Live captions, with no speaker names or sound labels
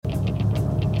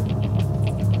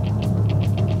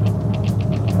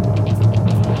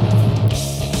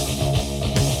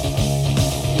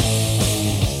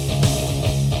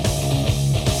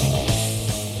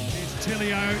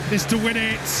to win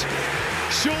it.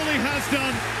 Surely has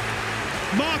done.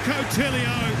 Marco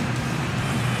Tilio,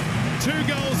 2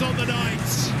 goals on the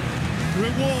night.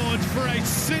 Reward for a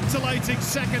scintillating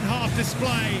second half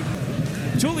display.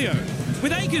 Tullio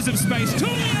with acres of space.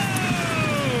 Tullio!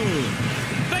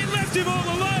 They left him all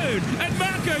alone, and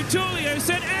Marco Tullio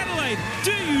said, Adelaide,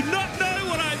 do you not know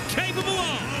what I'm capable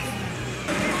of?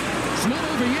 It's not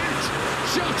over yet.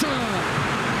 Jota!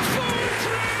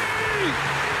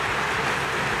 4-3!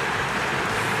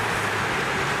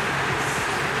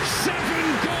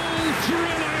 7-goal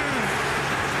thriller!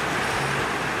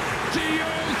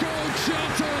 Diogo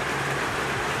Jota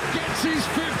gets his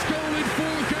 5th goal in 4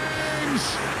 games!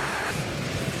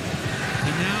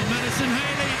 And now Madison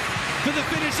Haley for the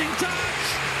finishing touch,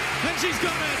 and she's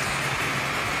got it.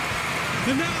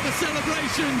 And now the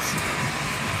celebrations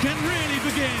can really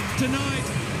begin tonight.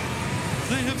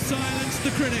 They have silenced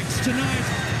the critics tonight.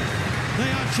 They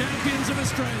are champions of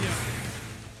Australia.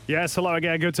 Yes, hello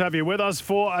again. Good to have you with us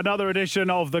for another edition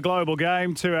of The Global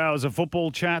Game. 2 hours of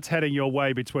football chat heading your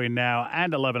way between now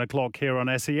and 11 o'clock here on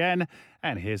SEN.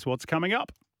 And here's what's coming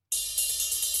up.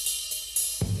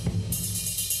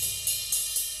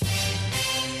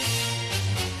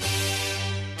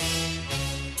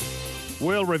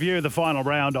 We'll review the final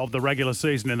round of the regular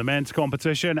season in the men's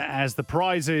competition as the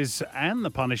prizes and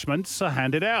the punishments are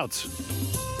handed out.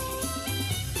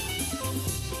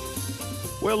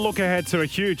 We'll look ahead to a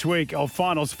huge week of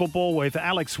finals football with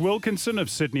Alex Wilkinson of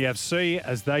Sydney FC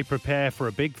as they prepare for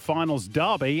a big finals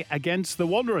derby against the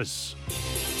Wanderers.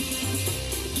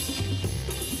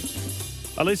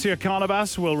 Alicia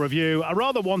Carnabas will review a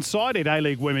rather one-sided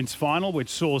A-League women's final which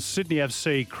saw Sydney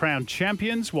FC crowned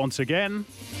champions once again.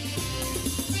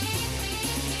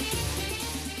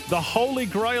 The holy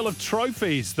grail of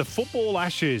trophies, the football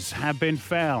ashes, have been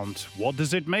found. What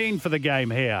does it mean for the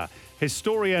game here?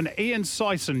 Historian Ian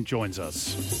Sison joins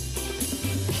us.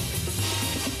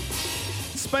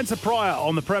 Spencer Pryor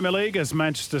on the Premier League as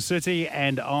Manchester City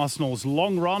and Arsenal's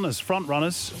long run as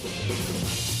front-runners.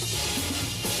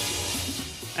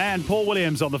 And Paul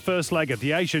Williams on the first leg of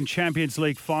the Asian Champions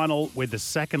League final with the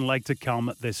second leg to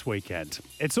come this weekend.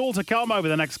 It's all to come over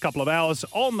the next couple of hours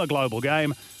on The Global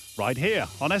Game, right here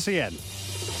on SEN.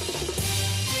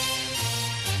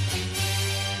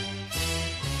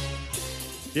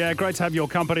 Yeah, great to have your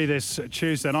company this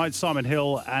Tuesday night. Simon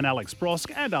Hill and Alex Brosk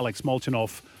and Alex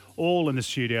Molchanoff all in the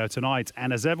studio tonight.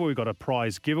 And as ever, we've got a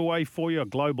prize giveaway for you, a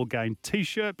Global Game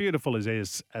T-shirt. Beautiful as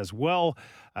is as well.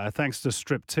 Thanks to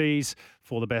Striptease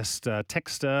for the best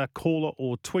texter, caller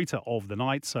or tweeter of the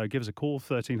night. So give us a call,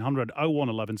 1300 01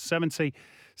 1170.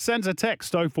 Send a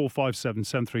text, 0457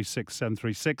 736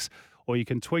 736. Or you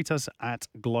can tweet us at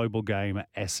Global Game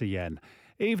SEN.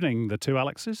 Evening, the two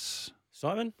Alexes.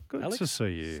 Simon, good Alex. to see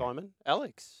you. Simon,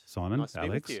 Alex. Simon, nice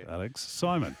Alex, to be with you. Alex,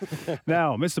 Simon.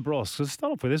 Now, Mr. Brosk, let's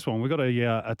start off with this one. We've got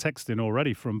a text in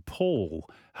already from Paul.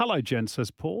 Hello, gent, says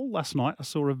Paul. Last night I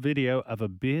saw a video of a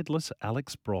beardless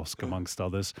Alex Brosk, amongst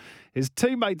others. His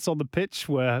teammates on the pitch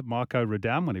were Marco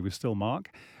Rudan, when he was still Mark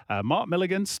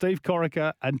Milligan, Steve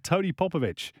Corica, and Tony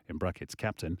Popovich, in brackets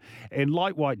captain, in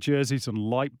light white jerseys and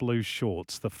light blue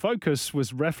shorts. The focus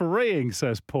was refereeing,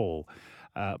 says Paul.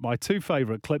 My two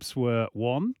favourite clips were,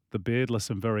 1, the beardless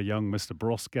and very young Mr.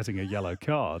 Brosk getting a yellow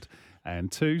card,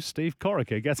 and 2, Steve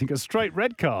Corica getting a straight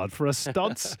red card for a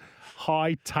studs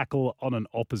high tackle on an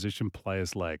opposition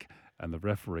player's leg. And the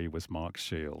referee was Mark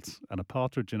Shields. And a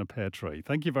partridge in a pear tree.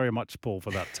 Thank you very much, Paul,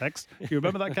 for that text. You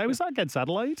remember that game? Was that against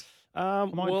Adelaide?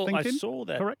 I saw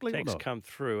that correctly text come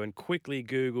through and quickly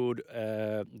Googled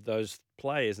those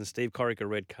players and Steve Corica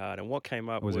red card. And what came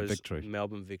up was victory.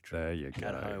 Melbourne victory. There you go.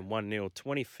 At home, 1-0,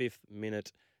 25th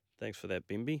minute. Thanks for that,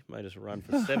 Bimby. Made us run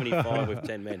for 75 with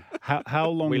 10 men. How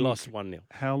long? We lost 1-0.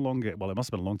 How long? Well, it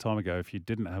must have been a long time ago if you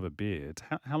didn't have a beard.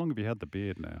 How long have you had the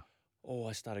beard now? Oh,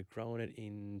 I started growing it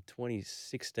in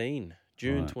 2016,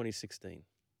 June Right. 2016.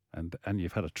 And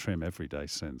you've had a trim every day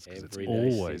since because it's Every day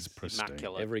always since. pristine.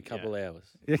 Immaculate. Every couple hours.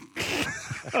 It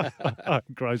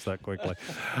grows that quickly.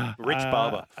 Rich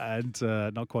barber. And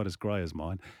not quite as grey as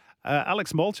mine.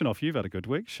 Alex Molchanoff, you've had a good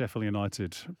week. Sheffield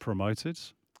United promoted.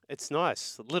 It's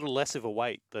nice. A little less of a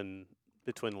wait than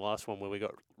between the last one where we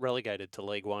got relegated to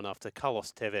League One after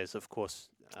Carlos Tevez, of course,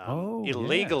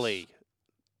 illegally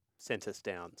sent us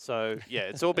down. So, yeah,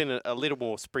 it's all been a little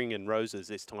more spring and roses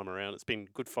this time around. It's been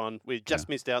good fun. We just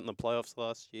missed out in the playoffs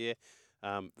last year.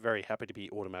 Very happy to be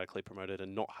automatically promoted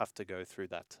and not have to go through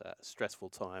that stressful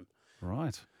time.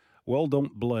 Right. Well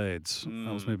done, Blades.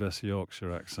 That was my best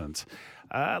Yorkshire accent.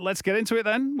 Let's get into it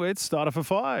then with Starter for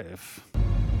Five.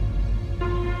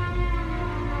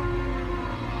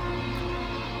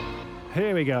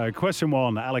 Here we go. Question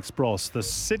 1, Alex Bros. The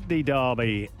Sydney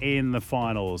Derby in the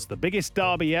finals. The biggest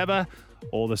derby ever,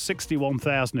 or the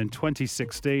 61,000 in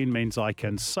 2016 means I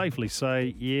can safely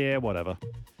say, yeah, whatever.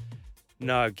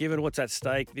 No, given what's at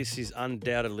stake, this is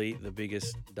undoubtedly the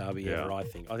biggest derby ever, I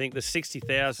think. I think the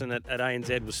 60,000 at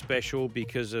ANZ was special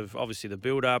because of, obviously, the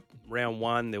build-up. Round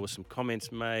 1, there were some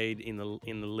comments made in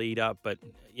the lead-up, but,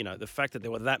 you know, the fact that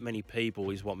there were that many people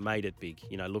is what made it big,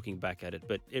 you know, looking back at it.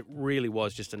 But it really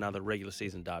was just another regular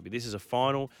season derby. This is a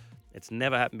final. It's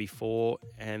never happened before,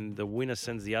 and the winner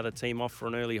sends the other team off for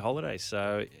an early holiday.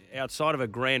 So outside of a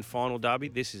grand final derby,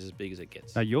 this is as big as it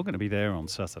gets. Now, you're going to be there on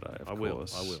Saturday, of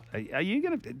course. I will. Are you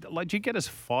going to, like, do you get as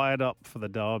fired up for the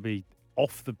derby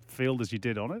off the field as you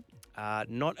did on it?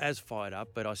 Not as fired up,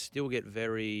 but I still get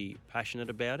very passionate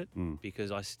about it because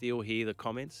I still hear the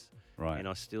comments. Right. And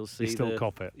I still see you still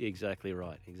cop it. Exactly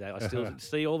right. Exactly. I still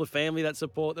see all the family that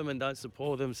support them and don't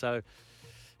support them. So...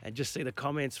 and just see the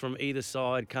comments from either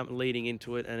side leading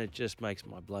into it, and it just makes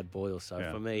my blood boil. So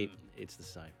for me, it's the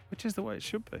same. Which is the way it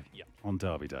should be on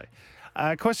Derby Day.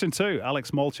 Question 2, Alex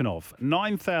Molchanov.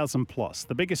 9,000 plus,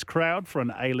 the biggest crowd for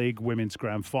an A-League Women's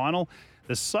Grand Final.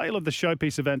 The sale of the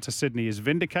showpiece event to Sydney is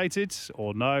vindicated,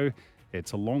 or no,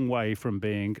 it's a long way from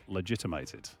being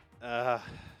legitimated?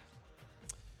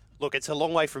 Look, it's a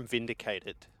long way from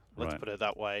vindicated. Let's put it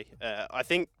that way. I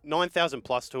think 9,000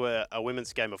 plus to a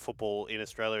women's game of football in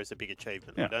Australia is a big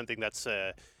achievement. I don't think that's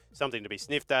something to be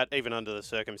sniffed at, even under the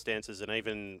circumstances, and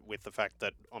even with the fact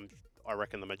that I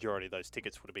reckon the majority of those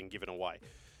tickets would have been given away.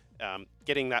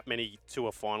 Getting that many to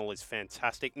a final is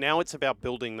fantastic. Now it's about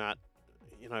building that,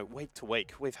 you know, week to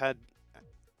week. We've had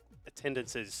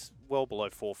attendances well below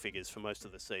 4 figures for most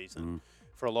of the season.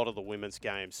 For a lot of the women's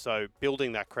games. So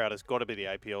building that crowd has got to be the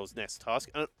APL's next task.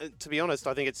 And to be honest,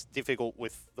 I think it's difficult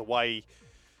with the way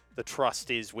the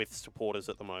trust is with supporters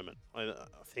at the moment. I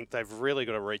think they've really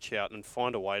got to reach out and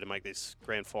find a way to make this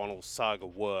grand final saga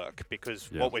work,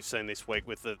 because what we've seen this week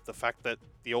with the fact that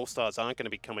the All-Stars aren't going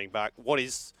to be coming back, what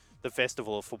is the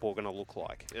festival of football going to look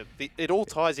like? It all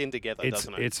ties in together,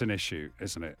 doesn't it? It's an issue,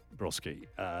 isn't it, Broski?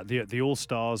 The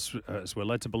All-Stars, as we're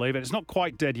led to believe it, it's not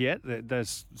quite dead yet. They're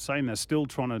saying they're still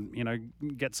trying to, you know,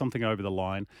 get something over the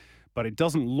line, but it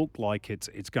doesn't look like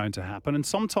it's going to happen. And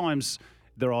sometimes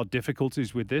there are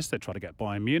difficulties with this. They try to get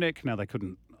Bayern Munich. Now, they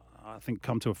couldn't, I think,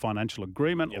 come to a financial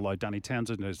agreement, although Danny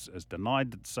Townsend has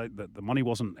denied that the money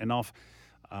wasn't enough.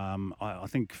 I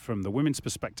think from the women's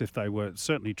perspective, they were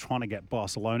certainly trying to get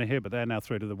Barcelona here, but they're now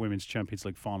through to the Women's Champions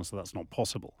League final, so that's not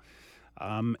possible.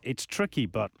 It's tricky,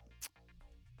 but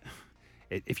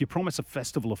if you promise a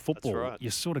festival of football, you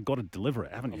sort of got to deliver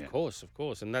it, haven't you? Of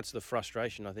course. And that's the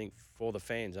frustration, I think, for the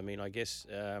fans. I mean, I guess,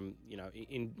 you know,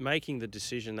 in making the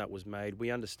decision that was made,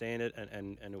 we understand it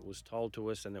and it was told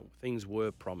to us and that things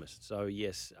were promised. So,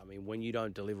 yes, I mean, when you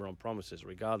don't deliver on promises,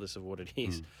 regardless of what it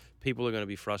is, people are going to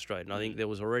be frustrated. And I think there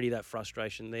was already that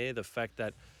frustration there. The fact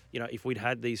that, you know, if we'd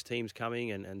had these teams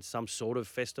coming and some sort of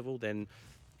festival, then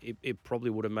it probably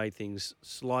would have made things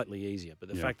slightly easier. But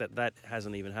the fact that that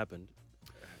hasn't even happened,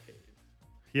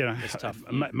 it's tough.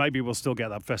 Maybe we'll still get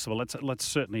that festival. Let's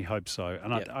certainly hope so.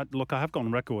 And I have gone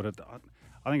on record.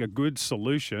 I think a good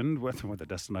solution, whether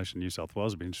Destination New South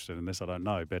Wales would be interested in this, I don't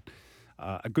know, but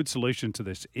a good solution to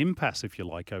this impasse, if you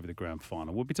like, over the grand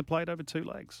final would be to play it over 2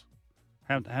 legs.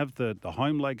 Have the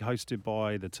home leg hosted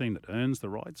by the team that earns the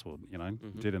rights, or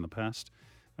did in the past,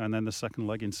 and then the second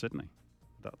leg in Sydney.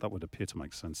 That would appear to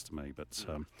make sense to me.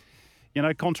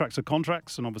 But contracts are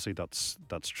contracts, and obviously that's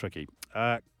tricky.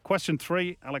 Question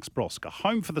 3, Alex Brosk.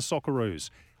 Home for the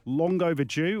Socceroos. Long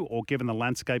overdue, or given the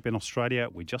landscape in Australia,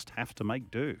 we just have to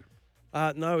make do?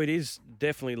 No, it is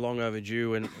definitely long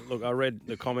overdue. And look, I read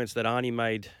the comments that Arnie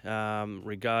made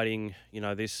regarding,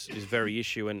 this very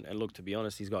issue. And look, to be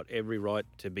honest, he's got every right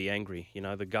to be angry.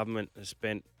 The government has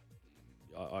spent,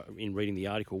 in reading the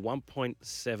article,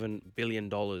 $1.7 billion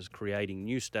creating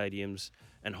new stadiums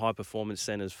and high-performance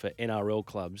centres for NRL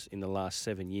clubs in the last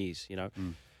 7 years.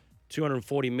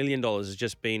 $240 million has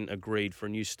just been agreed for a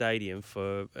new stadium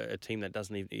for a team that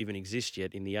doesn't even exist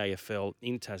yet in the AFL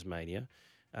in Tasmania.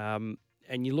 And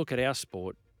you look at our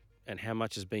sport and how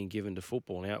much is being given to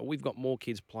football. Now, we've got more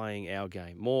kids playing our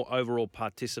game, more overall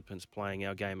participants playing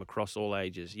our game across all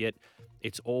ages, yet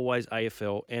it's always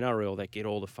AFL, NRL that get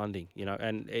all the funding,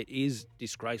 and it is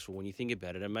disgraceful when you think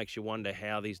about it. It makes you wonder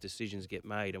how these decisions get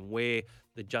made and where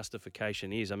the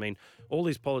justification is. I mean, all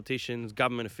these politicians,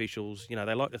 government officials, they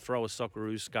like to throw a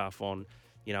Socceroos scarf on,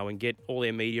 and get all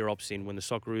their media ops in when the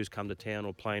Socceroos come to town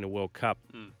or play in a World Cup,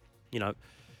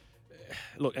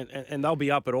 look, and they'll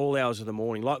be up at all hours of the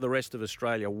morning, like the rest of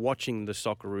Australia, watching the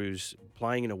Socceroos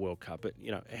playing in a World Cup. But,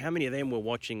 how many of them were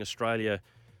watching Australia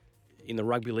in the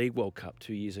Rugby League World Cup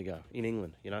 2 years ago in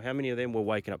England? How many of them were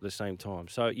waking up at the same time?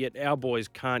 So yet our boys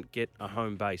can't get a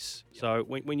home base. So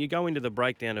when you go into the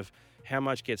breakdown of how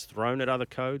much gets thrown at other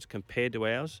codes compared to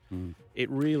ours, it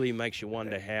really makes you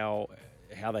wonder how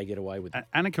they get away with it.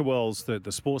 Annika Wells,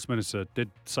 the sports minister, did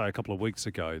say a couple of weeks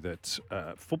ago that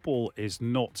football is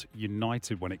not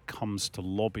united when it comes to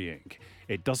lobbying.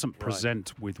 It doesn't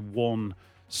present with one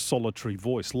solitary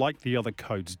voice like the other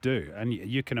codes do. And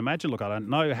you can imagine, look, I don't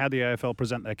know how the AFL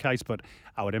present their case, but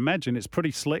I would imagine it's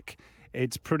pretty slick.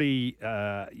 It's pretty,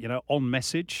 on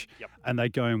message. Yep. And they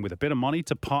go in with a bit of money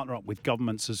to partner up with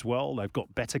governments as well. They've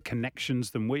got better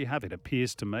connections than we have, it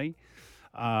appears to me.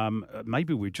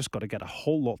 Maybe we've just got to get a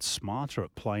whole lot smarter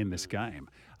at playing this game.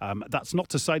 That's not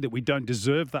to say that we don't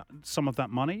deserve some of that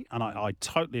money, and I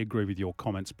totally agree with your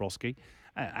comments, Broski.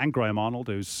 And Graham Arnold,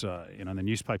 who's in the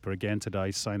newspaper again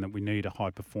today, saying that we need a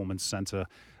high-performance centre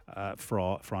for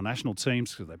our national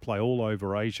teams because they play all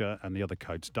over Asia and the other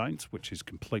codes don't, which is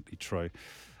completely true.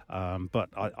 But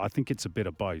I think it's a bit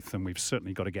of both, and we've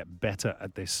certainly got to get better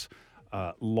at this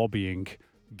lobbying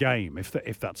game,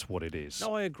 if that's what it is.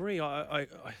 No, I agree. I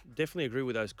definitely agree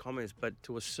with those comments, but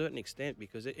to a certain extent,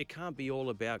 because it can't be all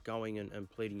about going and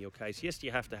pleading your case. Yes,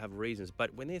 you have to have reasons,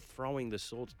 but when they're throwing the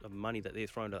sort of money that they're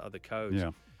throwing to other codes,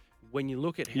 when you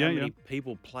look at how many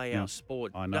people play our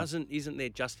sport, isn't there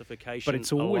justification? But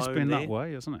it's always been there? that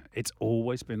way, isn't it? It's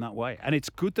always been that way. And it's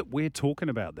good that we're talking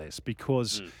about this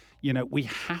because we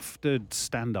have to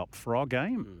stand up for our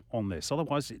game on this.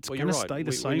 Otherwise, it's going to stay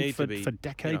the same for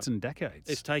decades and decades.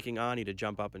 It's taking Arnie to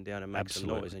jump up and down and make some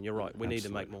noise, and you're right. We need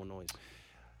to make more noise.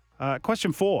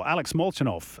 Question 4, Alex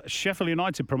Molchanov. Sheffield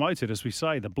United promoted, as we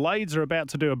say. The Blades are about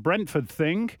to do a Brentford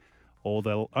thing, or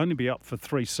they'll only be up for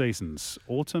 3 seasons: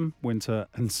 autumn, winter,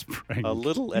 and spring. A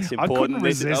little less important.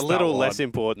 Less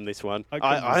important, this one.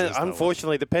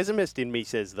 Unfortunately, the pessimist in me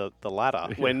says the latter.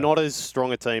 We're not as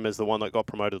strong a team as the one that got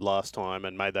promoted last time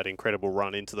and made that incredible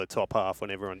run into the top half when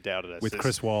everyone doubted us. With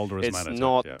Chris Wilder as manager. It's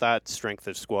not that strength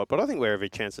of squad, but I think we have a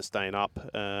chance of staying up.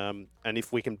 And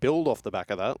if we can build off the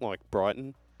back of that, like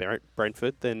Brighton,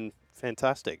 Brentford, then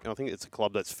fantastic. I think it's a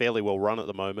club that's fairly well run at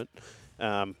the moment.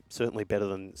 Certainly better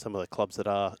than some of the clubs that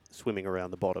are swimming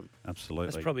around the bottom. Absolutely.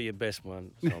 That's probably your best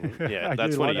one, Solomon. Yeah,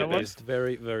 that's one of your best.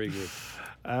 Very, very good.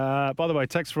 By the way,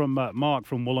 text from Mark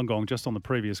from Wollongong just on the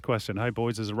previous question. Hey,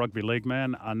 boys, as a rugby league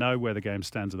man, I know where the game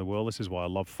stands in the world. This is why I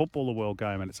love football, the world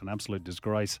game, and it's an absolute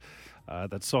disgrace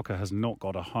that soccer has not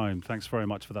got a home. Thanks very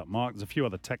much for that, Mark. There's a few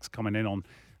other texts coming in on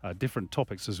different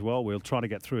topics as well. We'll try to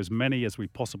get through as many as we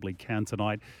possibly can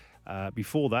tonight.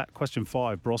 Before that, question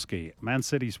 5, Broski. Man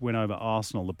City's win over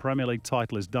Arsenal. The Premier League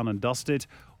title is done and dusted,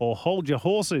 or hold your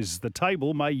horses. The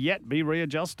table may yet be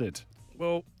readjusted.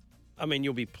 Well, I mean,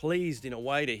 you'll be pleased in a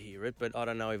way to hear it, but I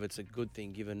don't know if it's a good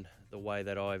thing given the way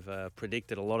that I've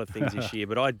predicted a lot of things this year.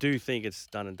 But I do think it's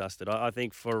done and dusted. I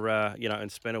think for,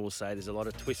 and Spencer will say there's a lot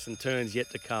of twists and turns yet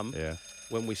to come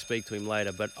when we speak to him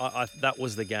later. But that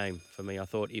was the game for me. I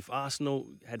thought if Arsenal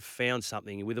had found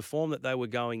something, with the form that they were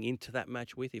going into that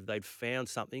match with, if they'd found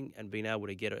something and been able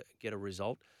to get a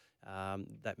result,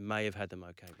 that may have had them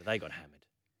okay. But they got hammered.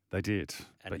 They did,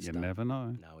 but you never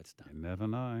know. No, it's done. You never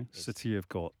know. City have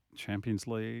got Champions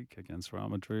League against Real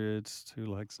Madrid, 2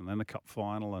 legs, and then the Cup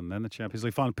final, and then the Champions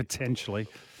League final, potentially.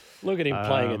 Look at him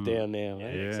playing it down now. Yeah,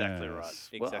 exactly right.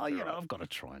 Exactly right. I've got to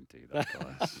try and do that,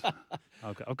 guys.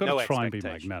 I've got to try and be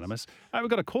magnanimous. We've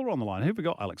got a caller on the line. Who have we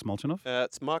got, Alex Molchanov?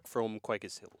 It's Mark from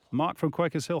Quakers Hill. Mark from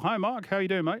Quakers Hill. Hi, Mark. How are you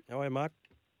doing, mate? How are you, Mark?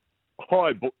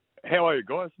 Hi, how are you,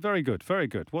 guys? Very good, very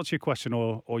good. What's your question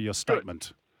or your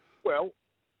statement? Well,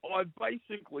 I've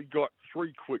basically got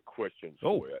 3 quick questions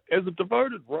for you. As a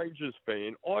devoted Rangers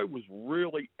fan, I was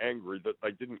really angry that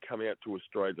they didn't come out to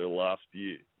Australia last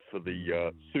year for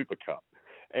the Super Cup.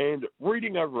 And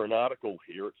reading over an article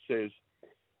here, it says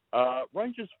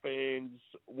Rangers fans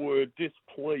were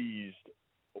displeased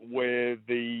with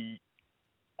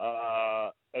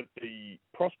at the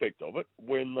prospect of it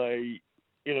when they,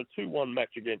 in a 2-1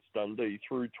 match against Dundee,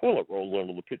 threw toilet roll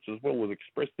onto the pitch as well as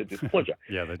expressed their displeasure.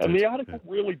 They did. And the article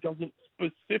really doesn't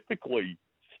specifically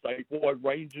state why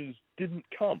Rangers didn't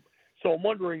come. So I'm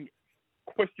wondering,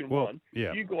 question 1, do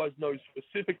you guys know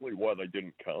specifically why they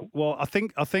didn't come? Well, I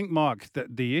think Mark,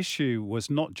 that the issue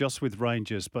was not just with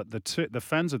Rangers, but the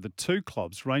fans of the 2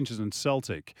 clubs, Rangers and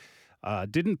Celtic,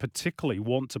 didn't particularly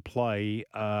want to play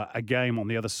a game on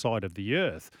the other side of the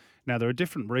earth. Now, there are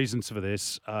different reasons for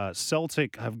this.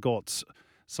 Celtic have got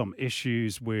some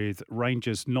issues with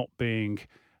Rangers not being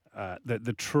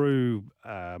the true,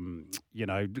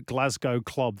 Glasgow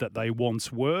club that they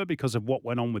once were because of what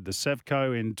went on with the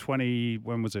Sevco in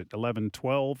 11,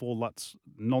 12, all that's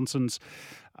nonsense.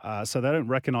 So they don't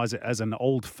recognise it as an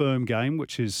old firm game,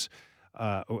 which is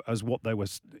as what they were,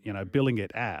 billing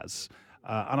it as.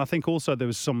 And I think also there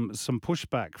was some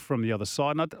pushback from the other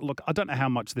side. And I don't know how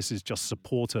much this is just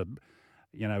supporter,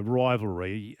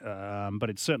 rivalry, but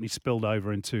it certainly spilled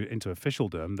over into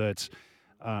officialdom that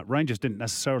Rangers didn't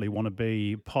necessarily want to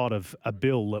be part of a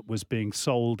bill that was being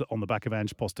sold on the back of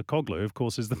Ange Postecoglou, who, of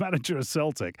course, is the manager of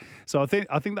Celtic. So I think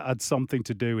that had something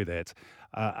to do with it.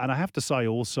 And I have to say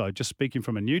also, just speaking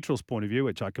from a neutral's point of view,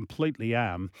 which I completely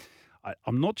am,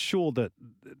 I'm not sure that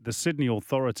the Sydney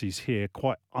authorities here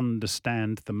quite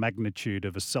understand the magnitude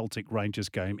of a Celtic Rangers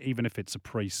game, even if it's a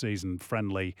pre-season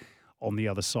friendly on the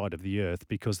other side of the earth,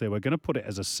 because they were going to put it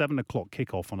as a 7:00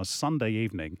 kickoff on a Sunday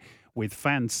evening with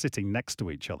fans sitting next to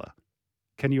each other.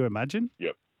 Can you imagine?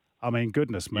 Yep. I mean,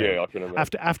 goodness me. Yeah, I can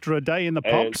imagine. After a day in the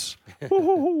pubs?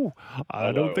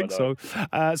 I don't think so.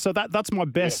 So that's my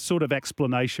best sort of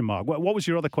explanation, Mark. What was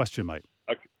your other question, mate?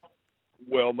 Okay.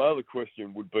 Well, my other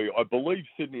question would be, I believe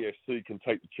Sydney FC can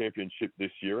take the championship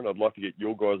this year, and I'd like to get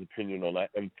your guys' opinion on that.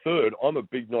 And third, I'm a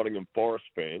big Nottingham Forest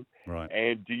fan. Right.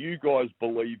 And do you guys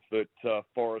believe that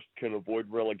Forest can avoid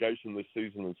relegation this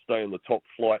season and stay in the top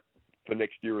flight for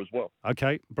next year as well?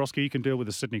 Okay, Broski, you can deal with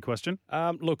the Sydney question.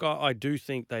 Look, I do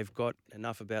think they've got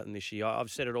enough about them this year.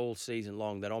 I've said it all season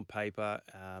long that on paper,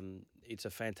 it's a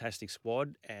fantastic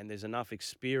squad and there's enough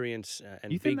experience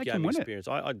and big game experience.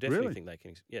 I definitely think they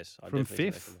can. Yes, I from definitely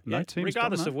fifth, think they can. no teams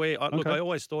regardless of where. Look,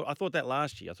 Okay. I thought that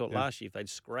last year. I thought last year if they'd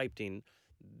scraped in,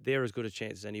 they're as good a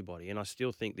chance as anybody. And I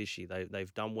still think this year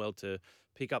they've done well to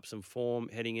pick up some form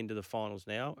heading into the finals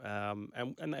now.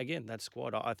 And again, that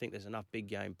squad, I think there's enough big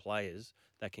game players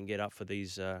that can get up for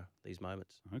these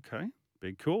moments. Okay.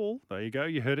 Big call. There you go.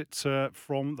 You heard it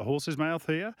from the horse's mouth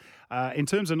here. In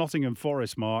terms of Nottingham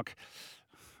Forest, Mark,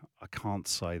 I can't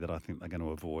say that I think they're going to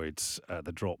avoid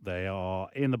the drop. They are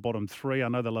in the bottom three. I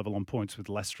know they're level on points with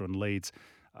Leicester and Leeds,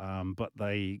 but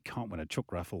they can't win a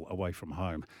chook raffle away from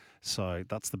home. So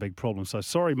that's the big problem. So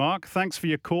sorry, Mark. Thanks for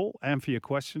your call and for your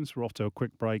questions. We're off to a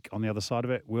quick break. On the other side of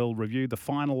it, we'll review the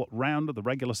final round of the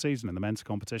regular season in the men's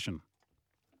competition.